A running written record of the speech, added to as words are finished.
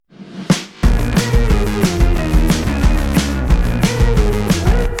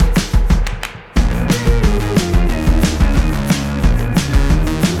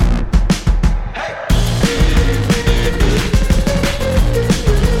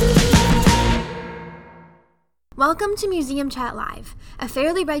Welcome to Museum Chat Live, a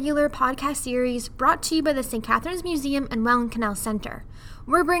fairly regular podcast series brought to you by the St. Catharines Museum and Welland Canals Center.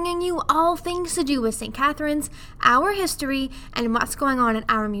 We're bringing you all things to do with St. Catharines, our history, and what's going on at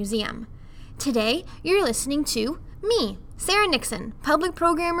our museum. Today, you're listening to me, Sarah Nixon, public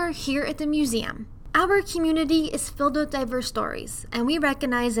programmer here at the museum. Our community is filled with diverse stories, and we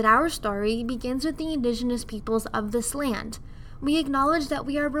recognize that our story begins with the indigenous peoples of this land. We acknowledge that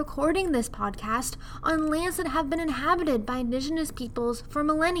we are recording this podcast on lands that have been inhabited by indigenous peoples for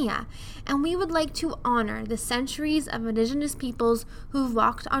millennia, and we would like to honor the centuries of indigenous peoples who've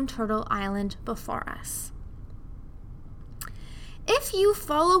walked on Turtle Island before us. If you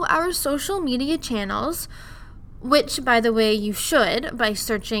follow our social media channels, which, by the way, you should by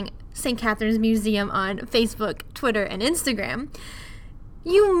searching St. Catharines Museum on Facebook, Twitter, and Instagram,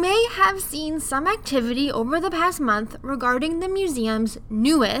 you may have seen some activity over the past month regarding the museum's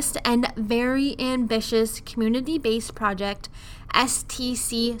newest and very ambitious community-based project,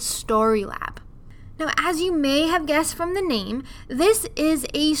 STC StoryLab. Now, as you may have guessed from the name, this is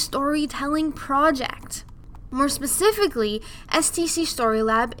a storytelling project. More specifically, STC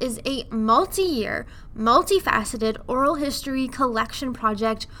StoryLab is a multi-year, multifaceted oral history collection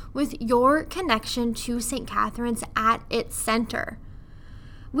project with your connection to St. Catharines at its center.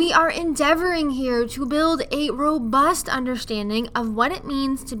 We are endeavoring here to build a robust understanding of what it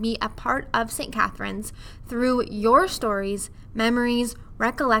means to be a part of St. Catharines through your stories, memories,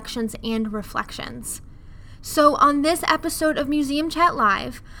 recollections, and reflections. So on this episode of Museum Chat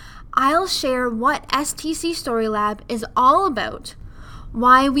Live, I'll share what STC StoryLab is all about,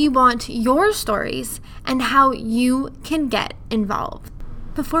 why we want your stories, and how you can get involved.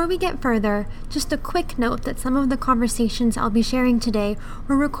 Before we get further, just a quick note that some of the conversations I'll be sharing today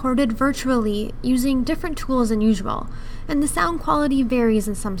were recorded virtually using different tools than usual, and the sound quality varies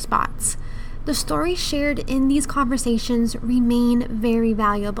in some spots. The stories shared in these conversations remain very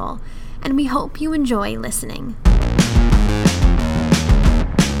valuable, and we hope you enjoy listening.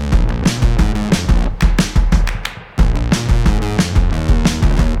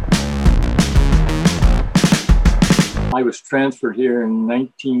 I was transferred here in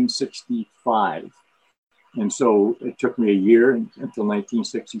 1965, and so it took me a year until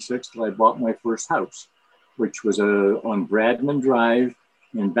 1966 till I bought my first house, which was on Bradman Drive.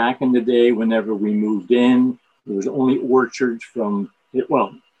 And back in the day, whenever we moved in, there was only orchards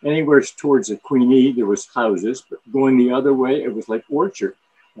anywhere towards the Queenie, there was houses, but going the other way, it was like orchard.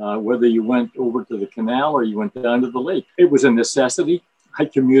 Whether you went over to the canal or you went down to the lake, it was a necessity. I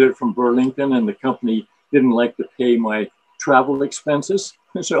commuted from Burlington, and the company didn't like to pay my travel expenses.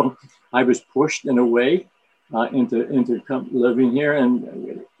 So I was pushed in a way into living here.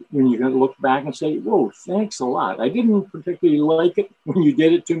 And when you can look back and say, whoa, thanks a lot. I didn't particularly like it when you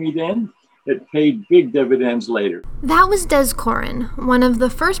did it to me then. It paid big dividends later. That was Des Corin, one of the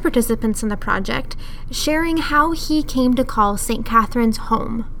first participants in the project, sharing how he came to call St. Catharines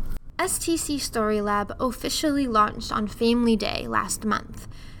home. STC StoryLab officially launched on Family Day last month.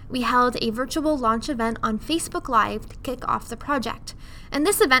 We held a virtual launch event on Facebook Live to kick off the project. And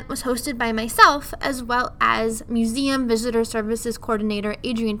this event was hosted by myself, as well as Museum Visitor Services Coordinator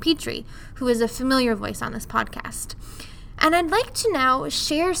Adrian Petrie, who is a familiar voice on this podcast. And I'd like to now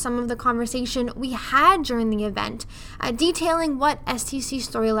share some of the conversation we had during the event, detailing what STC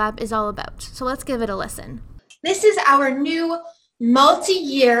StoryLab is all about. So let's give it a listen. This is our new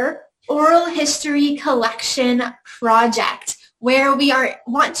multi-year oral history collection project, where we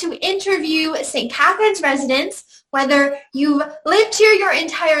want to interview St. Catharines residents, whether you've lived here your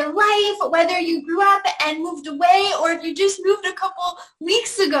entire life, whether you grew up and moved away, or if you just moved a couple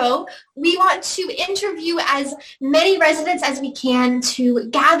weeks ago. We want to interview as many residents as we can to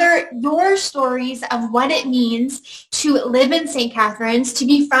gather your stories of what it means to live in St. Catharines, to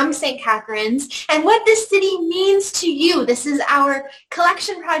be from St. Catharines, and what this city means to you. This is our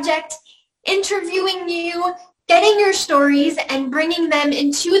collection project, interviewing you, getting your stories and bringing them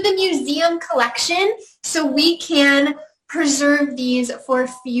into the museum collection so we can preserve these for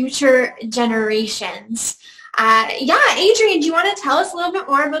future generations. Adrian, do you want to tell us a little bit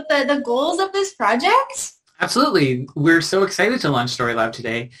more about the goals of this project? Absolutely. We're so excited to launch StoryLab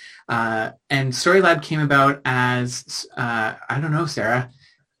today. And StoryLab came about as, Sarah,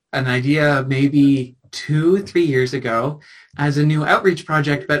 an idea maybe 2-3 years ago as a new outreach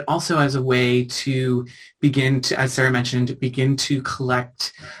project, but also as a way to begin to, as Sarah mentioned, begin to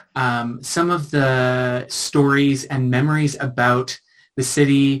collect some of the stories and memories about the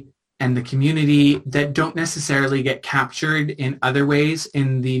city and the community that don't necessarily get captured in other ways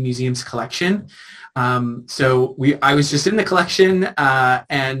in the museum's collection. I was just in the collection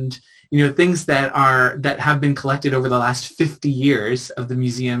and things that have been collected over the last 50 years of the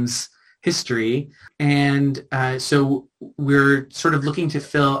museum's history. And so we're sort of looking to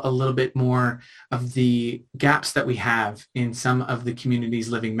fill a little bit more of the gaps that we have in some of the community's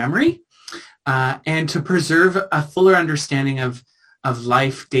living memory, and to preserve a fuller understanding of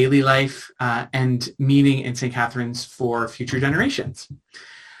life, daily life, and meaning in St. Catharines for future generations.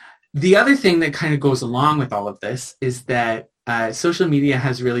 The other thing that kind of goes along with all of this is that social media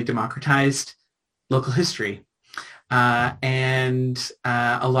has really democratized local history. And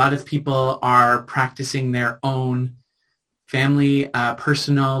a lot of people are practicing their own family,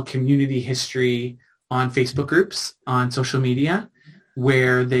 personal, community history on Facebook groups, on social media,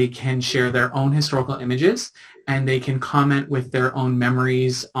 where they can share their own historical images and they can comment with their own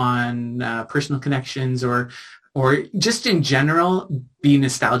memories on personal connections or just in general be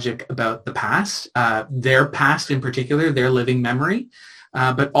nostalgic about the past, their past in particular, their living memory,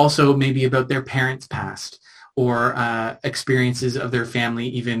 but also maybe about their parents' past or experiences of their family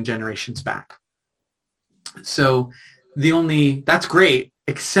even generations back. So that's great,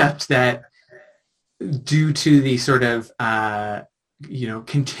 except that due to the sort of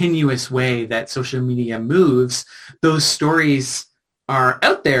continuous way that social media moves, those stories are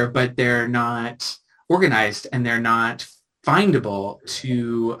out there, but they're not organized and they're not findable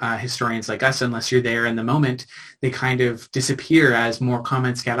to historians like us unless you're there in the moment. They kind of disappear as more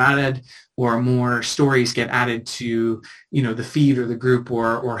comments get added or more stories get added to the feed or the group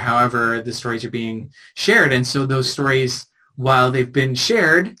or however the stories are being shared. And so those stories, while they've been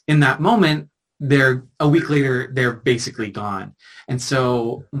shared in that moment, they're a week later, they're basically gone. And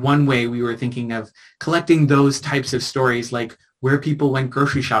so one way we were thinking of collecting those types of stories, like where people went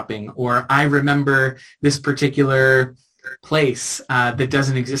grocery shopping, or I remember this particular place that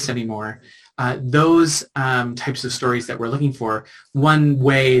doesn't exist anymore. Those types of stories that we're looking for, one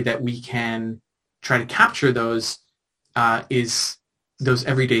way that we can try to capture those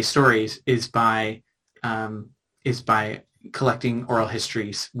everyday stories is by collecting oral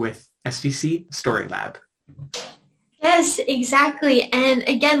histories with STC StoryLab. Yes, exactly. And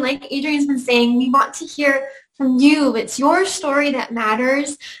again, like Adrian's been saying, we want to hear from you. It's your story that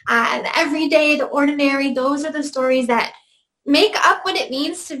matters. The everyday, the ordinary, those are the stories that make up what it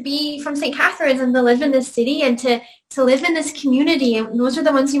means to be from St. Catharines and to live in this city and to live in this community. And those are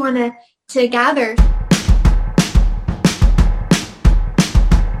the ones you want to gather.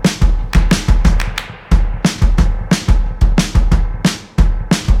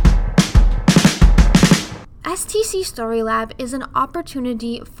 STC StoryLab is an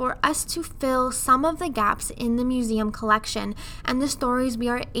opportunity for us to fill some of the gaps in the museum collection and the stories we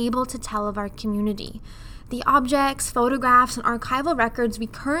are able to tell of our community. The objects, photographs, and archival records we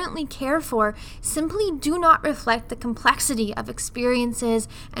currently care for simply do not reflect the complexity of experiences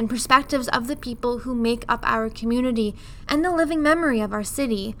and perspectives of the people who make up our community and the living memory of our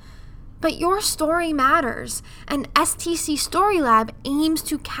city. But your story matters, and STC StoryLab aims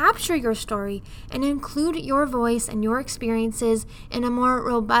to capture your story and include your voice and your experiences in a more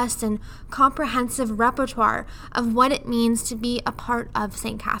robust and comprehensive repertoire of what it means to be a part of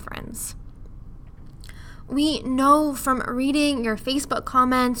St. Catharines. We know from reading your Facebook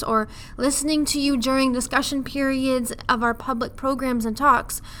comments or listening to you during discussion periods of our public programs and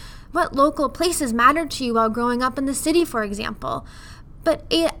talks what local places mattered to you while growing up in the city, for example. But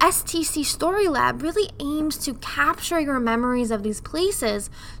STC StoryLab really aims to capture your memories of these places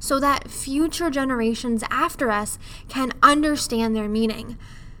so that future generations after us can understand their meaning.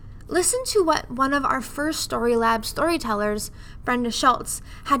 Listen to what one of our first StoryLab storytellers, Brenda Schultz,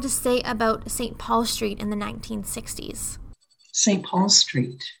 had to say about St. Paul Street in the 1960s. St. Paul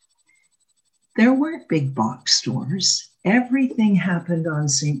Street. There weren't big box stores. Everything happened on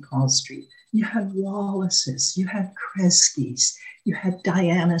St. Paul Street. You had Wallace's, you had Kresge's, you had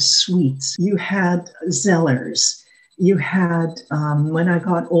Diana's Sweets, you had Zeller's, you had, when I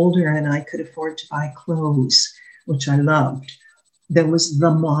got older and I could afford to buy clothes, which I loved, there was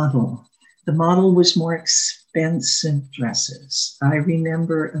The Model. The Model was more expensive dresses. I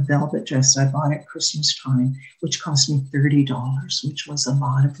remember a velvet dress I bought at Christmas time, which cost me $30, which was a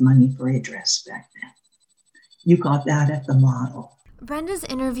lot of money for a dress back then. You got that at The Model. Brenda's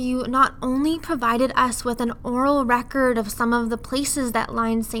interview not only provided us with an oral record of some of the places that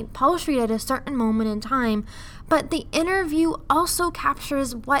lined St. Paul Street at a certain moment in time, but the interview also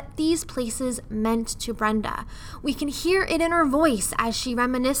captures what these places meant to Brenda. We can hear it in her voice as she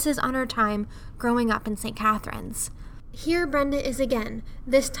reminisces on her time growing up in St. Catharines. Here Brenda is again,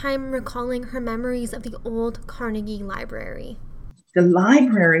 this time recalling her memories of the old Carnegie Library. The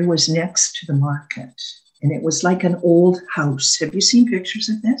library was next to the market. And it was like an old house. Have you seen pictures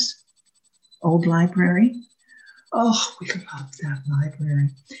of this? old library. Oh, we loved that library.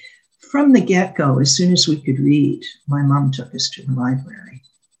 From the get-go, as soon as we could read, my mom took us to the library.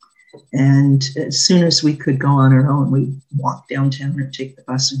 And as soon as we could go on our own, we'd walk downtown or take the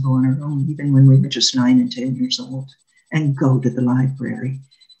bus and go on our own, even when we were just 9 and 10 years old, and go to the library.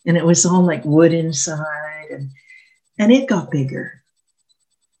 And it was all like wood inside, and it got bigger.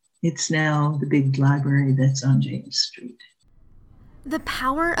 It's now the big library that's on James Street. The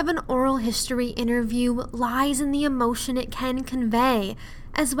power of an oral history interview lies in the emotion it can convey,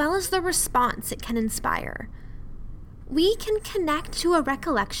 as well as the response it can inspire. We can connect to a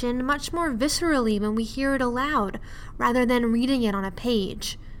recollection much more viscerally when we hear it aloud, rather than reading it on a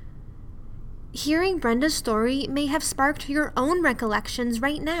page. Hearing Brenda's story may have sparked your own recollections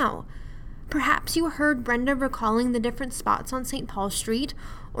right now. Perhaps you heard Brenda recalling the different spots on St. Paul Street,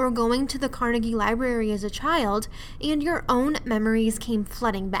 or going to the Carnegie Library as a child, and your own memories came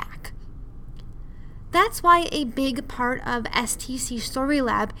flooding back. That's why a big part of STC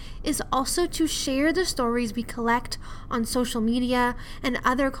StoryLab is also to share the stories we collect on social media and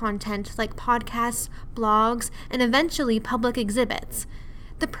other content like podcasts, blogs, and eventually public exhibits.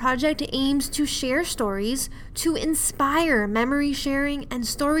 The project aims to share stories to inspire memory sharing and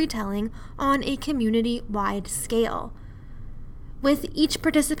storytelling on a community-wide scale. With each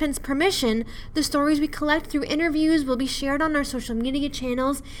participant's permission, the stories we collect through interviews will be shared on our social media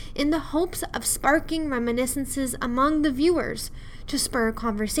channels in the hopes of sparking reminiscences among the viewers, to spur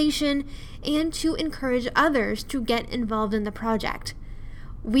conversation, and to encourage others to get involved in the project.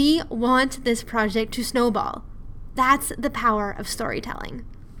 We want this project to snowball. That's the power of storytelling.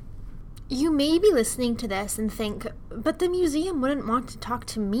 You may be listening to this and think, but the museum wouldn't want to talk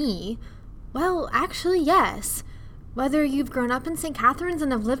to me. Well, actually, yes. Whether you've grown up in St. Catharines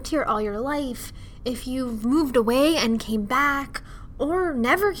and have lived here all your life, if you've moved away and came back, or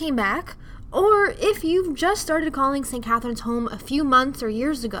never came back, or if you've just started calling St. Catharines home a few months or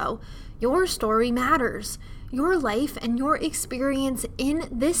years ago, your story matters. Your life and your experience in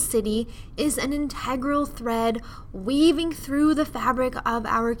this city is an integral thread weaving through the fabric of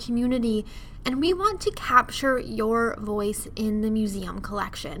our community, and we want to capture your voice in the museum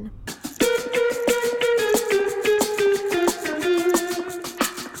collection.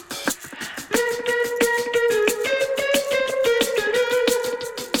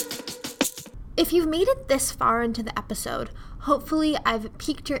 If you've made it this far into the episode, hopefully I've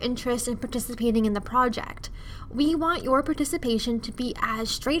piqued your interest in participating in the project. We want your participation to be as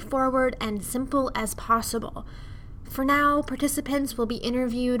straightforward and simple as possible. For now, participants will be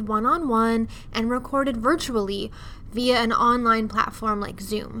interviewed one-on-one and recorded virtually via an online platform like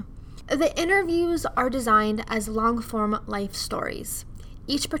Zoom. The interviews are designed as long-form life stories.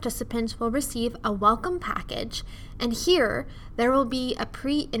 Each participant will receive a welcome package, and here there will be a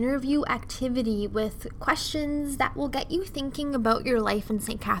pre-interview activity with questions that will get you thinking about your life in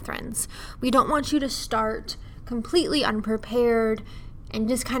St. Catharines. We don't want you to start completely unprepared and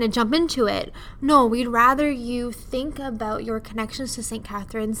just kind of jump into it. No, we'd rather you think about your connections to St.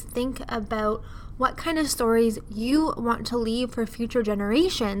 Catharines, think about what kind of stories you want to leave for future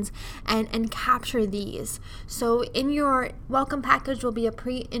generations, and capture these. So in your welcome package will be a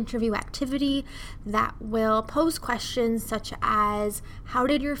pre-interview activity that will pose questions such as, how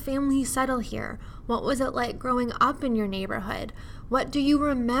did your family settle here? What was it like growing up in your neighborhood? What do you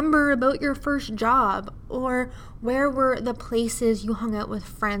remember about your first job? Or where were the places you hung out with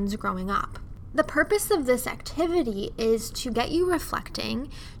friends growing up? The purpose of this activity is to get you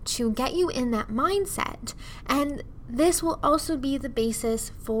reflecting, to get you in that mindset, and this will also be the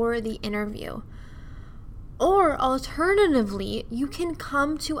basis for the interview. Or alternatively, you can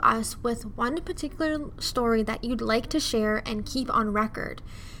come to us with one particular story that you'd like to share and keep on record,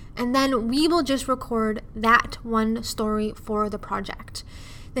 and then we will just record that one story for the project.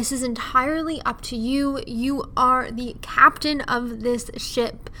 This is entirely up to you. You are the captain of this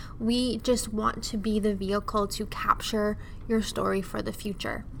ship. We just want to be the vehicle to capture your story for the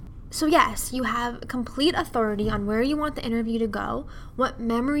future. So yes, you have complete authority on where you want the interview to go, what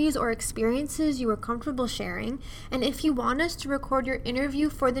memories or experiences you are comfortable sharing, and if you want us to record your interview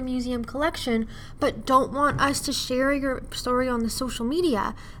for the museum collection, but don't want us to share your story on the social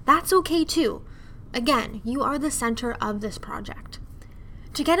media, that's okay too. Again, you are the center of this project.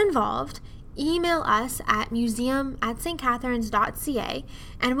 To get involved, email us at museum@stcatharines.ca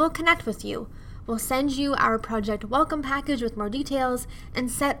and we'll connect with you. We'll send you our project welcome package with more details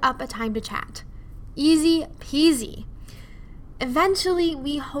and set up a time to chat. Easy peasy. Eventually,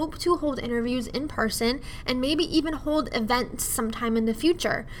 we hope to hold interviews in person and maybe even hold events sometime in the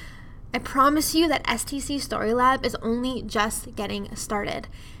future. I promise you that STC StoryLab is only just getting started.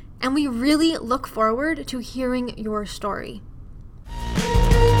 and we really look forward to hearing your story.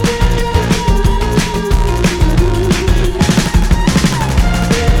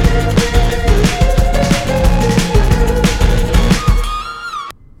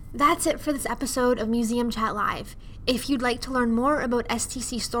 That's it for this episode of Museum Chat Live. If you'd like to learn more about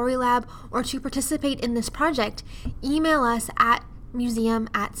STC StoryLab or to participate in this project, email us at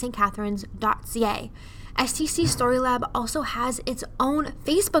museum@stcatharines.ca. STC StoryLab also has its own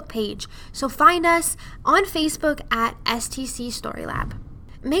Facebook page, so find us on Facebook at STC StoryLab.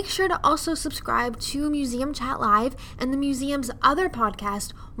 Make sure to also subscribe to Museum Chat Live and the museum's other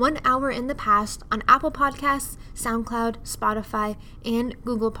podcast, 1 Hour in the Past, on Apple Podcasts, SoundCloud, Spotify, and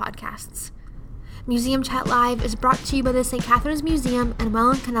Google Podcasts. Museum Chat Live is brought to you by the St. Catharines Museum and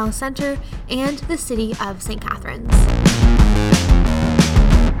Welland Canals Center and the City of St. Catharines.